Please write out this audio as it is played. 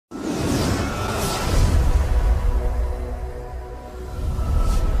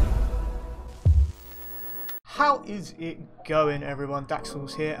How is it going, everyone?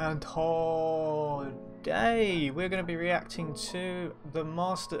 Daxellz here, and today we're going to be reacting to the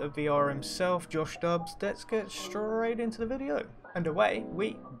master of VR himself, JoshDub. Let's get straight into the video, and away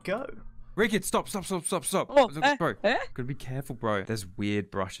we go. Rickett, stop. Oh, Bro, gotta be careful, bro. There's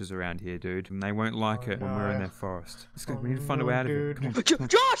weird brushes around here, dude, and they won't like it when we're in their forest. Let's go. We need to find a way out of it. Come on.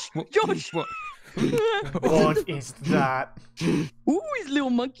 Josh! Josh! What? What is that? Ooh, is little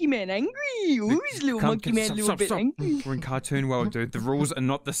monkey man angry? Ooh, is little monkey man a little bit angry? We're in cartoon world, dude. The rules are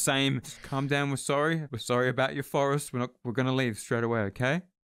not the same. Just calm down. We're sorry. We're sorry about your forest. We're gonna leave straight away, okay?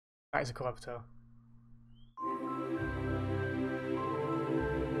 That is a cool avatar.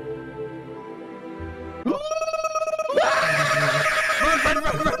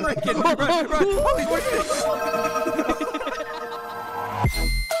 Run, Rickett! Run! Holy shit!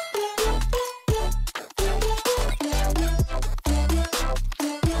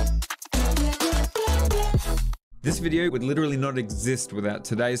 This video would literally not exist without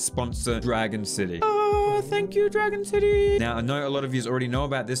today's sponsor, Dragon City. Oh, thank you, Dragon City. Now, I know a lot of you already know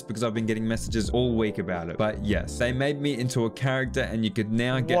about this because I've been getting messages all week about it. But yes, they made me into a character and you could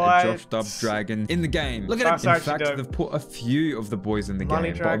now get a JoshDub dragon in the game. Look at it. In fact, they've put a few of the boys in the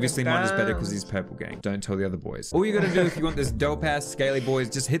game. But obviously mine is better because he's purple gang. Don't tell the other boys. All you gotta do if you want this dope ass scaly boys,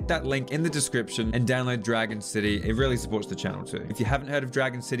 just hit that link in the description and download Dragon City. It really supports the channel too. If you haven't heard of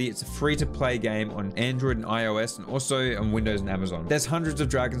Dragon City, it's a free to play game on Android and iOS, and also on Windows and Amazon. There's hundreds of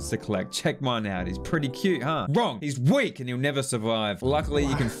dragons to collect. Check mine out. He's pretty cute, huh? Wrong. He's weak and he'll never survive. Luckily,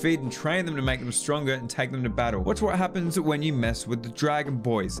 you can feed and train them to make them stronger and take them to battle. Watch what happens when you mess with the dragon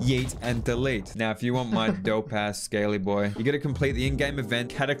boys. Yeet and delete. Now, if you want my dope ass scaly boy, you gotta complete the in-game event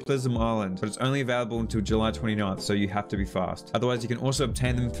Cataclysm Island, but it's only available until July 29th, so you have to be fast. Otherwise, you can also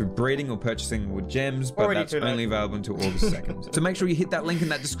obtain them through breeding or purchasing with gems, but that's only available until August 2nd. So make sure you hit that link in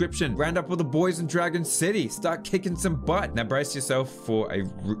that description. Round up all the boys in Dragon City. Start kicking some butt. Now brace yourself for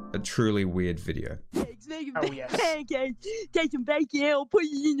a truly weird video. Oh, yes. Pancakes. Take some bacon, I'll put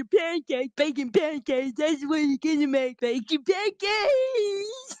it in the pancake. Bacon pancakes, that's what you're gonna make. Bacon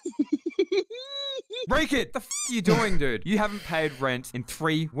pancakes! Break it! The f are you doing, dude? You haven't paid rent in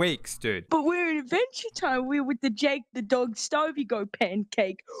 3 weeks, dude. But we're in Adventure Time. We're with the Jake the dog stove. You go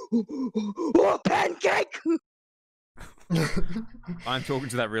pancake. Oh, pancake! I'm talking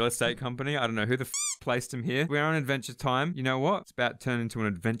to that real estate company. I don't know who the f placed him here. We're on Adventure Time. You know what? It's about to turn into an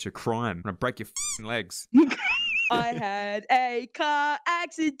adventure crime. I'm gonna break your legs. I had a car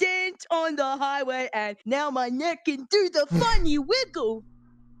accident on the highway and now my neck can do the funny wiggle.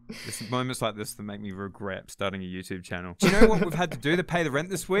 It's moments like this that make me regret starting a YouTube channel. Do you know what we've had to do to pay the rent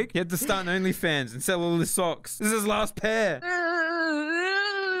this week? He had to start an OnlyFans and sell all his socks. This is his last pair.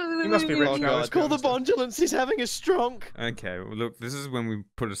 You must be rich now. Call the ambulance. He's having a stroke. Okay, well, look, this is when we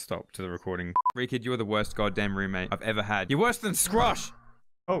put a stop to the recording. Rickett, you're the worst goddamn roommate I've ever had. You're worse than Scrush.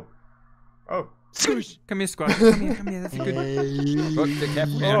 Oh. Scrush. Come here, Scrush. Come here. That's a good. Oh, be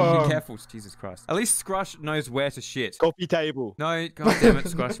careful. Be careful. Jesus Christ. At least Scrush knows where to shit. Coffee table. No, god damn it,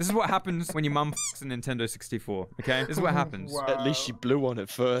 Scrush. This is what happens when your mum f***s a Nintendo 64. Okay, this is what happens. Wow. At least she blew on it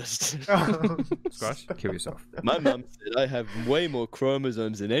first. Scrush, kill yourself. My mum said I have way more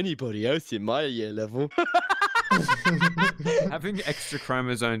chromosomes than anybody else in my year level. Having extra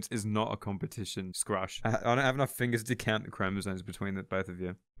chromosomes is not a competition, Scrush. I don't have enough fingers to count the chromosomes between the both of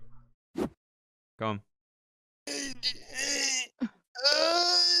you. Go on.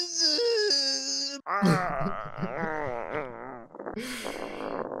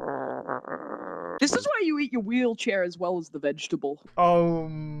 This is why you eat your wheelchair as well as the vegetable. Oh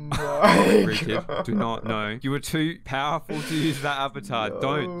my Rickett, God. do not know. You were too powerful to use that avatar. No.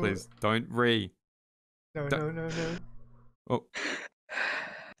 Don't, please. Don't No. Oh.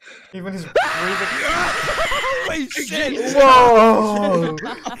 Even his breathing. Holy shit! Whoa!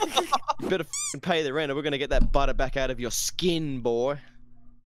 You better pay the rent or we're gonna get that butter back out of your skin, boy.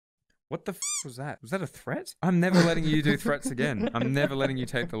 What the f was that? Was that a threat? I'm never letting you do threats again. I'm never letting you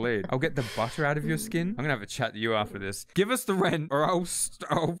take the lead. I'll get the butter out of your skin. I'm gonna have a chat to you after this. Give us the rent or I'll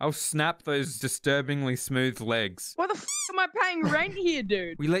snap those disturbingly smooth legs. Why the f am I paying rent here,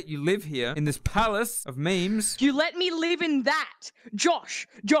 dude? We let you live here in this palace of memes. You let me live in that. Josh,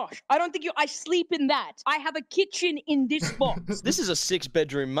 I don't think I sleep in that. I have a kitchen in this box. This is a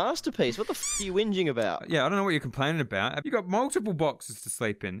 6-bedroom masterpiece. What the f are you whinging about? Yeah, I don't know what you're complaining about. You got multiple boxes to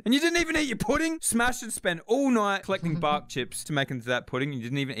sleep in. And you didn't even eat your pudding? Smash and spend all night collecting bark chips to make into that pudding. You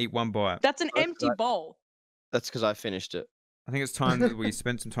didn't even eat one bite. That's an empty bowl. That's because I finished it. I think it's time that we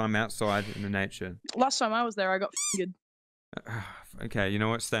spent some time outside in the nature. Last time I was there, I got fingered. Okay, you know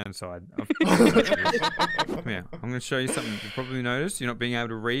what? Stay inside. Come here. I'm going to show you something you probably noticed. You're not being able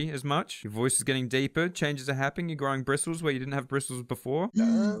to as much. Your voice is getting deeper. Changes are happening. You're growing bristles where you didn't have bristles before.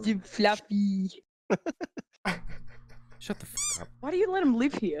 Fluffy. Shut the f up. Why do you let him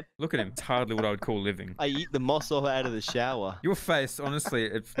live here? Look at him. It's hardly what I would call living. I eat the moss off out of the shower. Your face, honestly,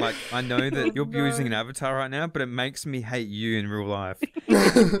 it's like, I know that you're using an avatar right now, but it makes me hate you in real life.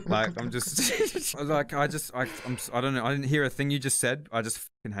 Like, I'm just, like, I don't know. I didn't hear a thing you just said. I just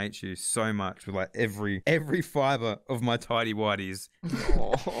fucking hate you so much with like every fiber of my tidy whities.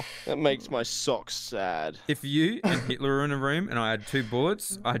 Oh, that makes my socks sad. If you and Hitler were in a room and I had 2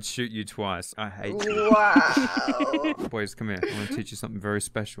 bullets, I'd shoot you twice. I hate you. Wow. Boys, come here. I want to teach you something very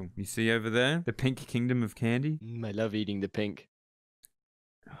special. You see over there? The pink kingdom of candy? I love eating the pink.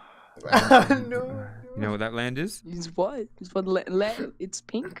 No. You know what that land is? It's what? It's what? It's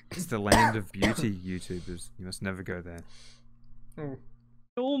pink. It's the land of beauty, YouTubers. You must never go there.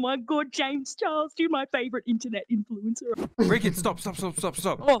 Oh my God, James Charles, you're my favorite internet influencer. Rickett, stop. Oh,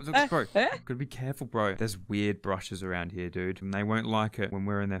 Bro, gotta be careful, bro. There's weird brushes around here, dude. And they won't like it when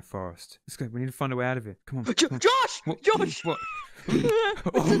we're in their forest. Let's go. We need to find a way out of it. Come on. Come on. Josh! What? Josh! What?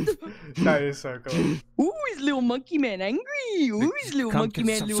 That is so cool. Ooh, is little monkey man angry? Ooh, is little monkey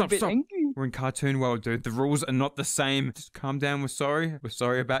man a little bit angry? We're in cartoon world, dude. The rules are not the same. Just calm down. We're sorry. We're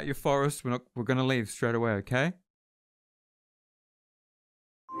sorry about your forest. We're gonna leave straight away, okay?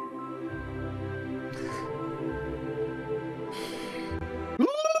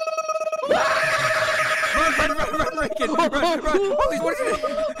 Run, Rickett! Run! Holy, what is it?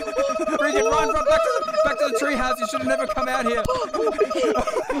 Rickett, run! Back to the treehouse. You should have never come out here.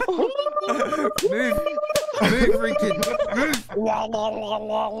 Move, Rickett! Move!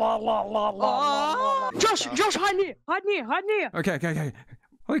 Josh, hide near! Okay.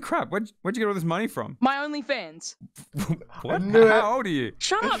 Holy crap! Where'd you get all this money from? My OnlyFans. What? How old are you?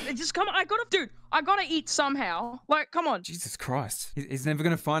 Shut up! Just come on. I gotta eat somehow. Like, come on. Jesus Christ! He's never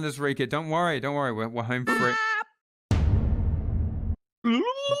gonna find us, Rickett. Don't worry. We're home free. I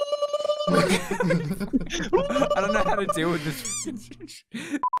don't know how to deal with this.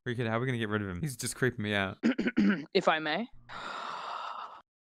 Rickett, how are we gonna get rid of him? He's just creeping me out. If I may.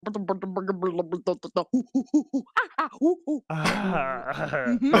 Oh,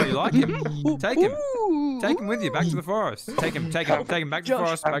 you like him? Take him with you back to the forest. Take him back to the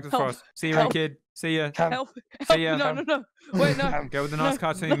forest. Back to the forest. See you, kid. See ya. Help. See ya. No. Wait, no. Go with the nice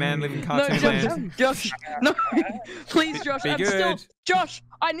cartoon man living cartoon land. Josh, no. Please, Josh. Be good. Josh,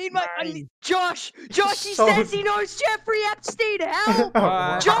 Josh, he says he knows Jeffrey Epstein. Help!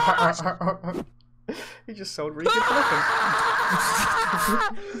 Josh! He just sold Rickett nothing.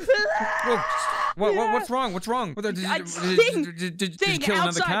 What's wrong? Did you kill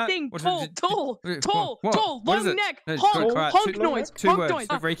another cat? Tall, long neck, honk noise. Two words.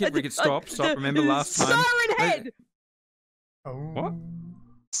 Rickett, stop. Remember last time. Siren head! What?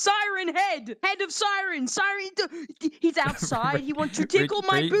 Siren head! Head of siren! He's outside. He wants to tickle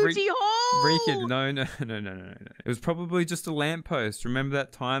my booty hole! Rickett, no. It was probably just a lamppost. Remember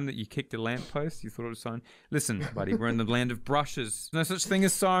that time that you kicked a lamppost? You thought it was siren? Listen, buddy, we're in the land of brushes. There's no such thing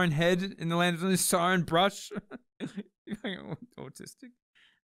as siren head in the land of siren brush. You're autistic.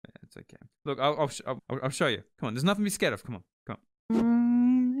 Yeah, it's okay. Look, I'll show you. Come on, there's nothing to be scared of. Come on.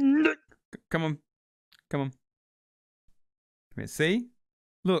 Come on. Come here, see?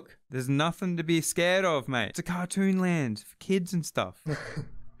 Look, there's nothing to be scared of, mate. It's a cartoon land for kids and stuff.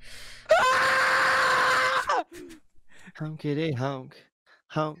 Hunkity honk.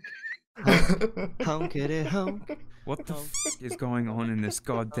 Hunkity honk. What the f is going on in this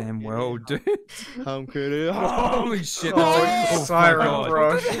goddamn world, dude? Hunkity honk. Holy shit. Oh, Siren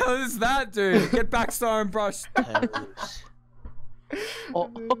Brush. What the hell is that, dude? Get back, Siren Brush.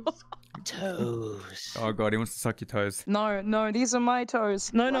 Toes. Oh god, he wants to suck your toes. No, these are my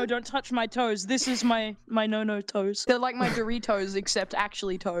toes. No, don't touch my toes. This is my no toes. They're like my Doritos, except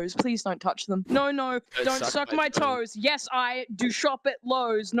actually toes. Please don't touch them. No, don't suck my toes. Yes, I do shop at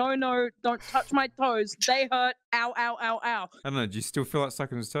Lowe's. No, don't touch my toes. They hurt. Ow. I don't know, do you still feel like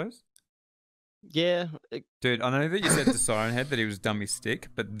sucking his toes? Yeah. Dude, I know that you said to Siren Head that he was dummy thick,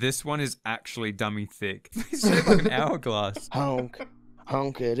 but this one is actually dummy thick. He's shaped like an hourglass. Honk.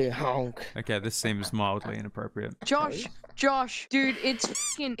 Honkity honk. Okay, this seems mildly inappropriate. Josh, dude,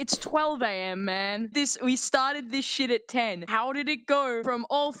 it's 12 a.m., man. We started this shit at 10. How did it go from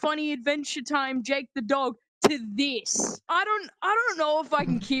all funny adventure time, Jake the dog, to this? I don't know if I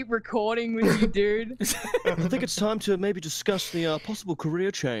can keep recording with you, dude. I think it's time to maybe discuss the possible career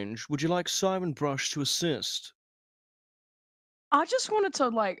change. Would you like Siren Brush to assist? I just wanted to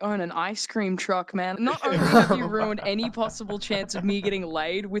like own an ice cream truck, man. Not only have you ruined any possible chance of me getting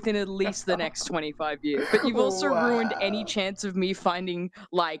laid within at least the next 25 years, but you've also ruined any chance of me finding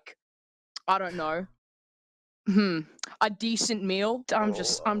like, I don't know, a decent meal. I'm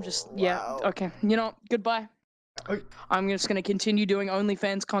just, yeah, okay. You know, goodbye. I'm just gonna continue doing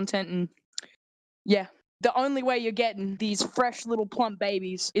OnlyFans content, and yeah. The only way you're getting these fresh little plump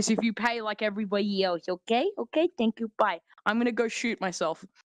babies is if you pay like everybody else, okay? Okay, thank you, bye. I'm gonna go shoot myself.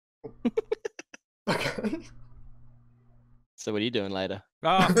 Okay. So what are you doing later?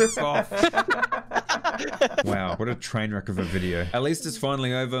 Ah, off. Wow, what a train wreck of a video. At least it's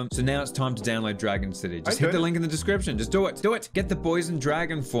finally over, so now it's time to download Dragon City. Just hit the link in the description. Just do it. Do it. Get the boys in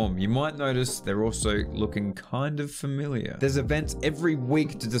dragon form. You might notice they're also looking kind of familiar. There's events every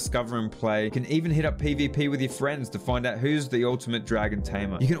week to discover and play. You can even hit up PvP with your friends to find out who's the ultimate dragon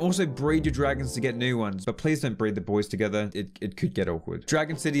tamer. You can also breed your dragons to get new ones, but please don't breed the boys together. It could get awkward.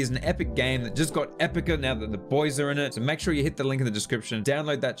 Dragon City is an epic game that just got epicer now that the boys are in it, so make sure you hit the link in the description.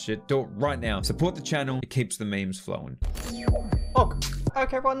 Download that shit. Do it right now. Support the channel. It keeps the memes flowing. Oh,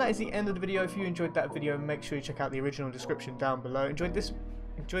 okay, everyone, that is the end of the video. If you enjoyed that video, make sure you check out the original description down below. Enjoyed this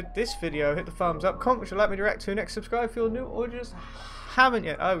video, hit the thumbs up, comment which you'd like me to react to next, subscribe if you're new or just haven't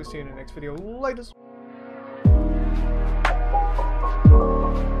yet. I will see you in the next video. Laters.